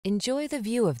Enjoy the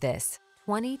view of this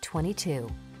 2022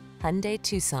 Hyundai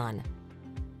Tucson.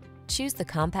 Choose the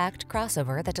compact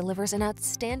crossover that delivers an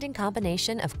outstanding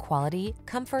combination of quality,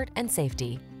 comfort, and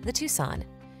safety. The Tucson.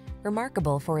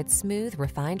 Remarkable for its smooth,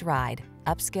 refined ride,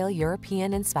 upscale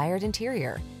European-inspired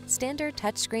interior, standard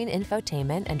touchscreen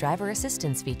infotainment and driver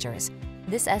assistance features,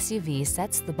 this SUV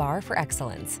sets the bar for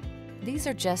excellence. These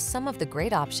are just some of the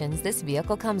great options this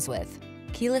vehicle comes with: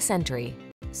 keyless entry,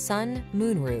 sun,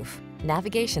 moonroof,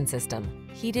 navigation system,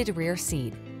 heated rear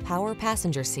seat, power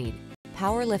passenger seat,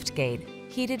 power liftgate,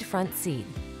 heated front seat,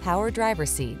 power driver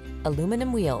seat,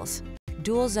 aluminum wheels,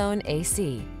 dual zone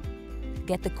AC.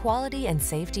 Get the quality and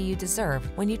safety you deserve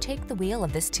when you take the wheel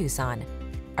of this Tucson.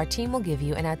 Our team will give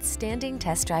you an outstanding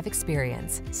test drive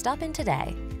experience. Stop in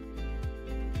today.